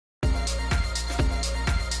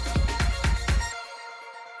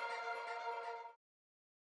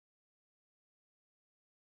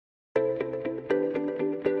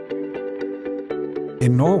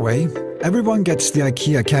In Norway, everyone gets the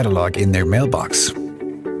IKEA catalog in their mailbox.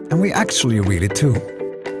 And we actually read it too.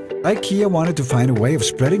 IKEA wanted to find a way of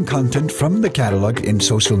spreading content from the catalog in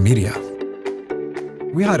social media.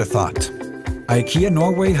 We had a thought. IKEA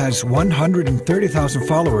Norway has 130,000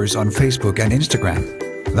 followers on Facebook and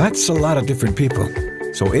Instagram. That's a lot of different people.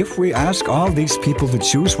 So if we ask all these people to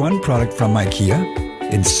choose one product from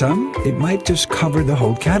IKEA, in sum, it might just cover the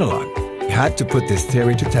whole catalog. We had to put this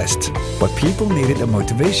theory to test, but people needed a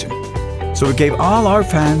motivation. So we gave all our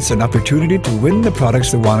fans an opportunity to win the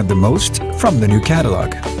products they wanted the most from the new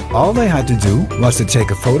catalog. All they had to do was to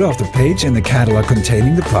take a photo of the page in the catalog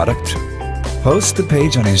containing the product, post the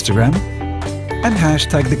page on Instagram, and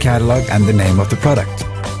hashtag the catalog and the name of the product.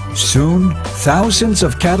 Soon, thousands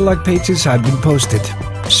of catalog pages had been posted,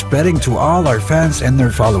 spreading to all our fans and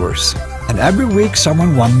their followers. And every week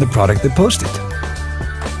someone won the product they posted.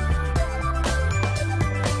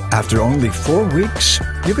 After only 4 weeks,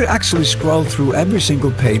 you could actually scroll through every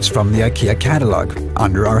single page from the IKEA catalog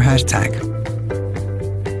under our hashtag.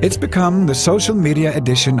 It's become the social media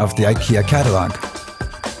edition of the IKEA catalog.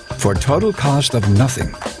 For a total cost of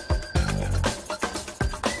nothing.